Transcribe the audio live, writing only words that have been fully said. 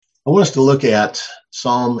I want us to look at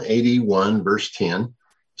Psalm 81, verse 10.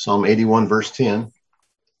 Psalm 81, verse 10.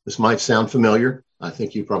 This might sound familiar. I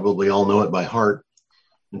think you probably all know it by heart.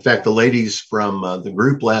 In fact, the ladies from the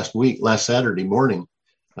group last Saturday morning,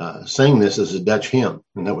 sang this as a Dutch hymn,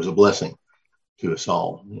 and that was a blessing to us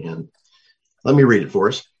all. And let me read it for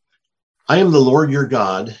us. I am the Lord your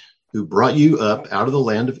God, who brought you up out of the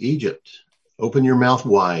land of Egypt. Open your mouth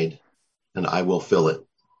wide, and I will fill it.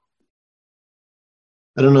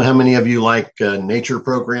 I don't know how many of you like nature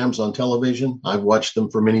programs on television. I've watched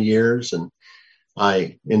them for many years, and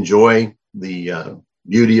I enjoy the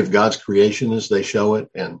beauty of God's creation as they show it,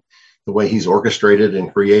 and the way he's orchestrated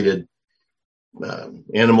and created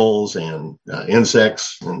animals and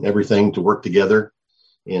insects and everything to work together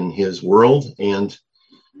in his world. And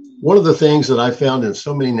one of the things that I found in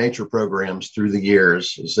so many nature programs through the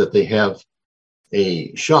years is that they have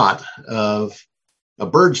a shot of a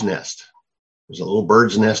bird's nest. There's a little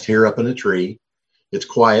bird's nest here up in a tree. It's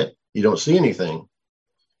quiet. You don't see anything.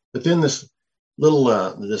 But then this little,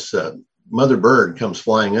 mother bird comes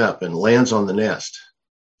flying up and lands on the nest.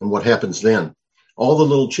 And what happens then? All the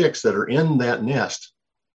little chicks that are in that nest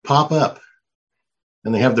pop up,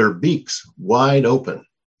 and they have their beaks wide open.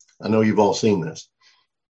 I know you've all seen this.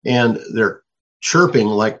 And they're chirping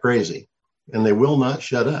like crazy, and they will not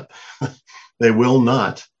shut up. They will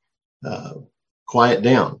not quiet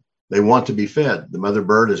down. They want to be fed. The mother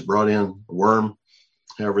bird has brought in a worm,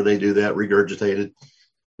 however they do that, regurgitated.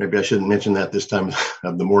 Maybe I shouldn't mention that this time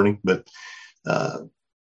of the morning, but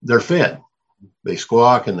they're fed. They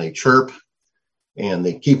squawk and they chirp, and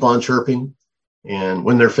they keep on chirping. And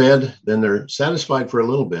when they're fed, then they're satisfied for a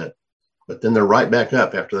little bit, but then they're right back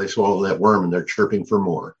up after they swallow that worm, and they're chirping for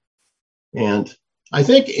more. And I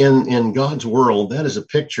think in God's world, that is a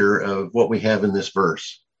picture of what we have in this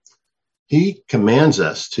verse. He commands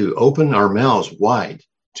us to open our mouths wide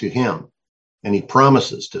to him, and he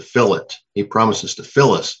promises to fill it. He promises to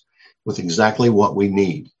fill us with exactly what we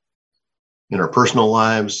need in our personal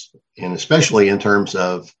lives, and especially in terms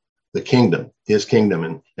of the kingdom, his kingdom,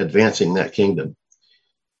 and advancing that kingdom.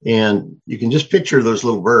 And you can just picture those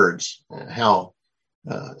little birds, how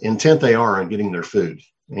intent they are on getting their food,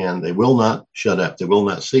 and they will not shut up. They will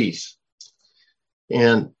not cease.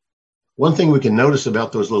 And one thing we can notice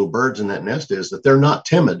about those little birds in that nest is that they're not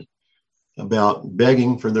timid about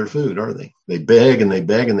begging for their food, are they? They beg and they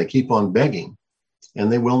beg and they keep on begging,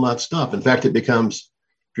 and they will not stop. In fact, it becomes,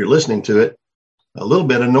 if you're listening to it, a little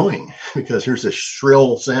bit annoying, because here's a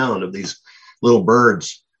shrill sound of these little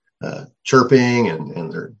birds chirping,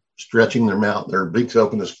 and they're stretching their mouth, their beaks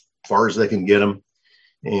open as far as they can get them,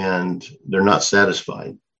 and they're not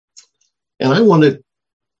satisfied. And I want to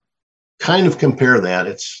kind of compare that.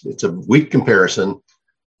 It's a weak comparison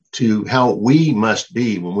to how we must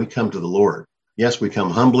be when we come to the Lord. Yes, we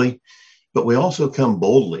come humbly, but we also come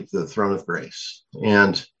boldly to the throne of grace.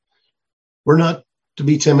 And we're not to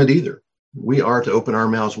be timid either. We are to open our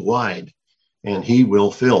mouths wide, and he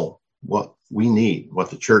will fill what we need,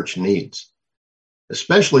 what the church needs,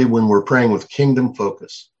 especially when we're praying with kingdom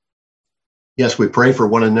focus. Yes, we pray for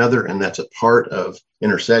one another, and that's a part of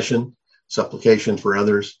intercession, supplication for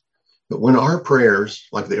others. But when our prayers,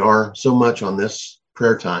 like they are so much on this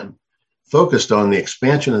prayer time, focused on the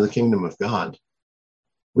expansion of the kingdom of God,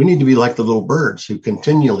 we need to be like the little birds who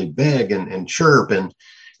continually beg and chirp and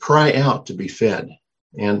cry out to be fed.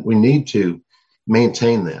 And we need to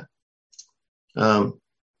maintain that. The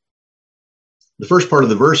first part of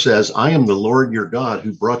the verse says, I am the Lord your God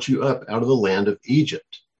who brought you up out of the land of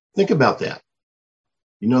Egypt. Think about that.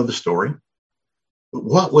 You know the story. But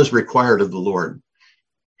what was required of the Lord?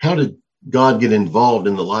 How did God get involved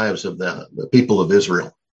in the lives of the people of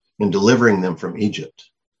Israel in delivering them from Egypt?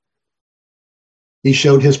 He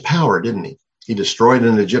showed his power, didn't he? He destroyed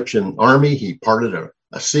an Egyptian army. He parted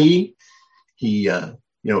a sea. He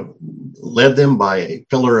led them by a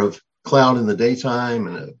pillar of cloud in the daytime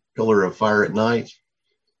and a pillar of fire at night.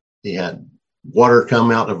 He had water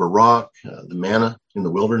come out of a rock, the manna in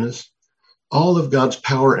the wilderness. All of God's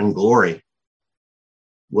power and glory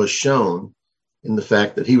was shown in the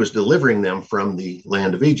fact that he was delivering them from the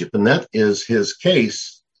land of Egypt. And that is his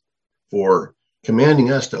case for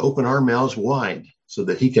commanding us to open our mouths wide so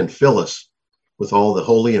that he can fill us with all the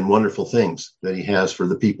holy and wonderful things that he has for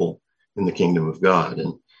the people in the kingdom of God.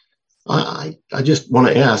 And I just want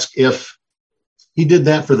to ask, if he did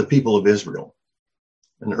that for the people of Israel,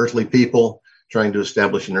 an earthly people trying to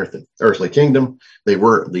establish an earthly kingdom, they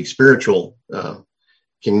were the spiritual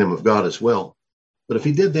kingdom of God as well. But if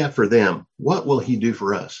he did that for them, what will he do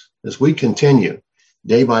for us as we continue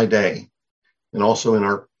day by day, and also in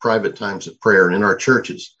our private times of prayer and in our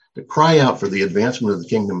churches, to cry out for the advancement of the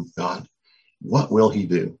kingdom of God, what will he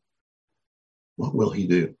do? What will he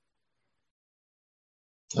do?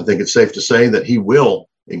 I think it's safe to say that he will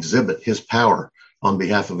exhibit his power on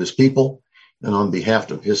behalf of his people and on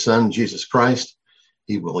behalf of his son, Jesus Christ.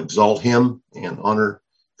 He will exalt him and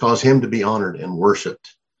cause him to be honored and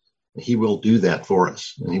worshiped. He will do that for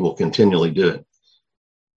us, and he will continually do it.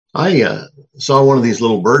 I saw one of these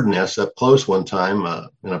little bird nests up close one time,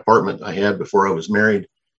 an apartment I had before I was married.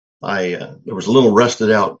 There was a little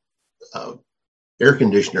rusted out air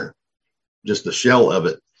conditioner, just the shell of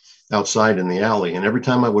it outside in the alley. And every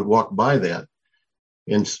time I would walk by that,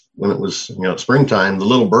 and when it was springtime, the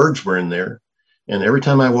little birds were in there. And every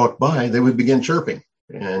time I walked by, they would begin chirping.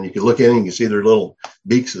 And you could look in and you could see their little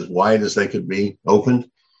beaks as wide as they could be opened.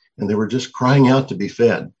 And they were just crying out to be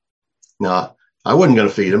fed. Now, I wasn't going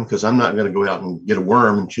to feed them because I'm not going to go out and get a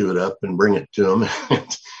worm and chew it up and bring it to them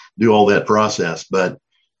and do all that process. But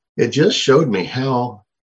it just showed me how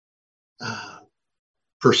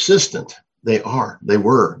persistent they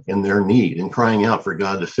were in their need and crying out for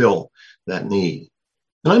God to fill that need.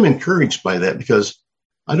 And I'm encouraged by that because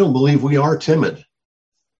I don't believe we are timid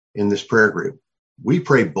in this prayer group. We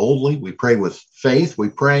pray boldly, we pray with faith, we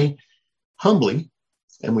pray humbly,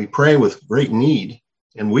 and we pray with great need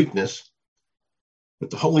and weakness.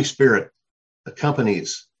 But the Holy Spirit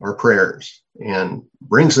accompanies our prayers and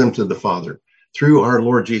brings them to the Father through our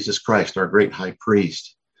Lord Jesus Christ, our great high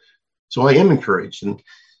priest. So I am encouraged. And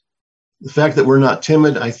the fact that we're not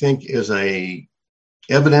timid, I think, is a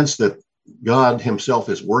evidence that God himself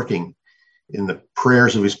is working in the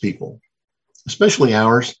prayers of his people, especially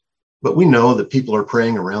ours. But we know that people are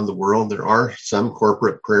praying around the world. There are some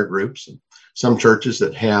corporate prayer groups and some churches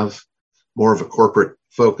that have more of a corporate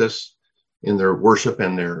focus in their worship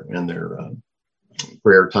and their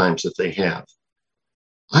prayer times that they have.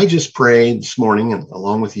 I just prayed this morning, and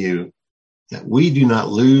along with you, that we do not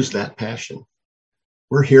lose that passion.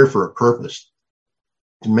 We're here for a purpose,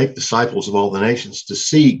 to make disciples of all the nations, to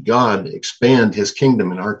see God expand his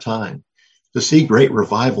kingdom in our time, to see great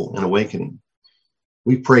revival and awakening.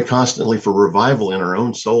 We pray constantly for revival in our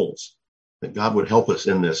own souls, that God would help us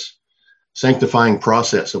in this sanctifying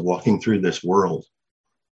process of walking through this world,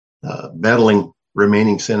 battling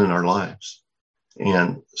remaining sin in our lives,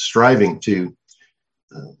 and striving to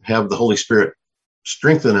have the Holy Spirit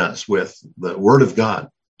strengthen us with the Word of God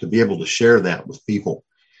to be able to share that with people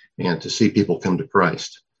and to see people come to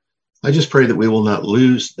Christ. I just pray that we will not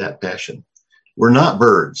lose that passion. We're not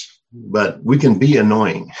birds, but we can be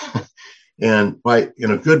annoying and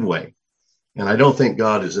in a good way. And I don't think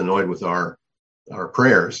God is annoyed with our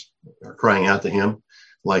prayers, our crying out to him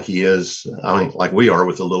like he is, like we are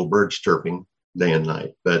with the little birds chirping day and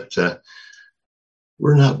night. But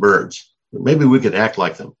we're not birds. Maybe we could act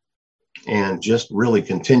like them and just really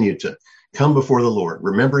continue to come before the Lord,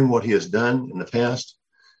 remembering what he has done in the past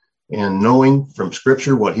and knowing from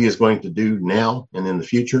Scripture what he is going to do now and in the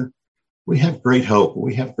future. We have great hope.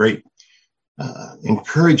 We have great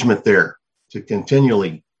encouragement there to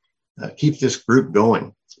continually keep this group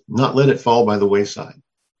going, not let it fall by the wayside.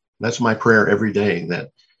 That's my prayer every day,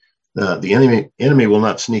 that the enemy will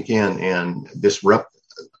not sneak in and disrupt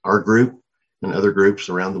our group and other groups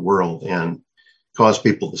around the world and cause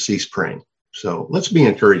people to cease praying. So let's be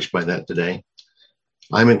encouraged by that today.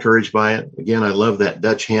 I'm encouraged by it. Again, I love that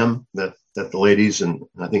Dutch hymn that the ladies, and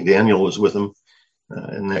I think Daniel was with them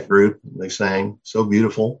in that group. They sang so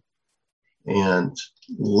beautiful. And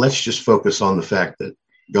let's just focus on the fact that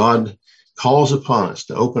God calls upon us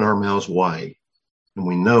to open our mouths wide. And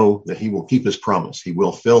we know that he will keep his promise. He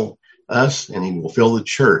will fill us and he will fill the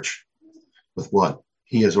church with what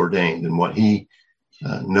he has ordained and what he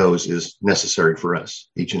knows is necessary for us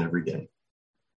each and every day.